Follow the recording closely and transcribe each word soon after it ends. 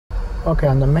Okay,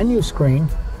 on the menu screen,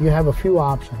 you have a few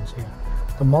options here.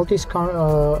 The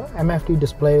MFD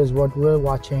display is what we're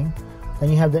watching. Then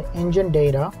you have the engine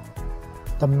data,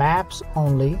 the maps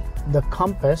only, the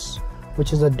compass,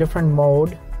 which is a different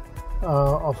mode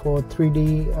for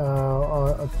 3D,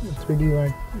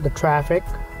 the traffic,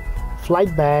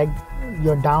 flight bag,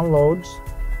 your downloads,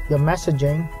 your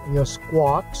messaging, your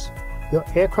squawks, your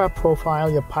aircraft profile,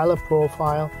 your pilot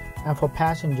profile, and for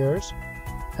passengers.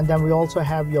 And then we also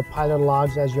have your pilot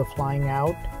logs as you're flying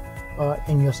out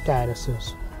in your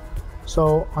statuses.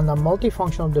 So on the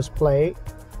multifunctional display,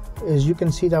 is you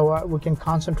can see that we can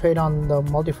concentrate on the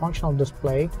multifunctional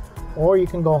display, or you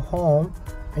can go home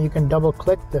and you can double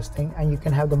click this thing and you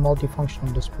can have the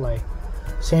multifunctional display.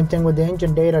 Same thing with the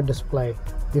engine data display.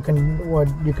 You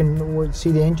can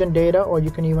see the engine data, or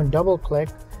you can even double click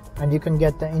and you can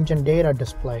get the engine data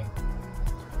display.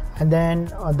 And then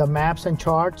the maps and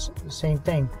charts, same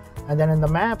thing. And then in the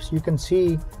maps, you can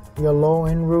see your low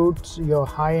en routes, your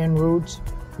high en routes.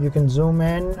 You can zoom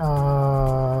in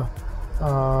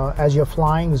as you're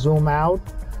flying, zoom out.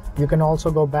 You can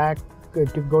also go back to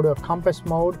go to a compass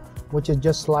mode, which is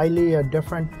just slightly a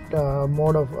different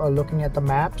mode of looking at the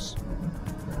maps.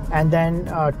 And then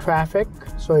traffic.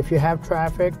 So if you have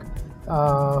traffic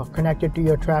connected to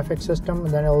your traffic system,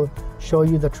 then it'll show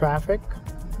you the traffic.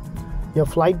 Your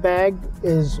flight bag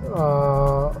is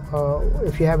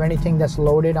if you have anything that's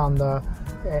loaded on the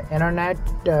internet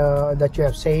that you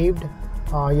have saved,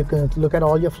 you can look at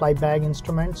all your flight bag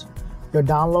instruments. Your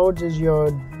downloads is your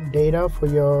data for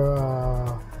your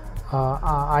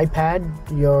iPad,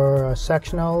 your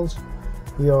sectionals,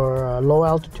 your low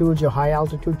altitudes, your high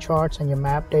altitude charts, and your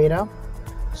map data.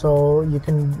 So you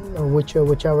can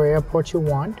whichever airports you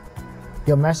want.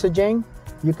 Your messaging.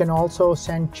 You can also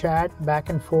send chat back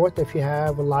and forth if you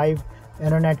have a live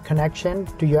internet connection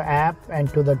to your app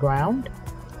and to the ground.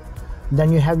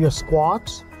 Then you have your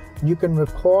squawks. You can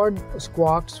record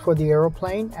squawks for the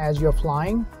aeroplane as you're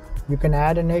flying. You can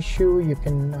add an issue. You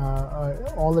can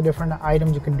all the different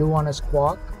items you can do on a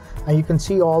squawk, and you can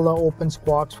see all the open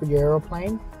squawks for your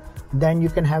aeroplane. Then you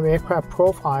can have aircraft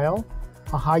profile,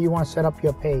 how you want to set up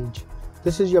your page.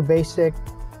 This is your basic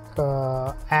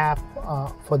app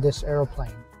for this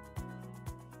airplane.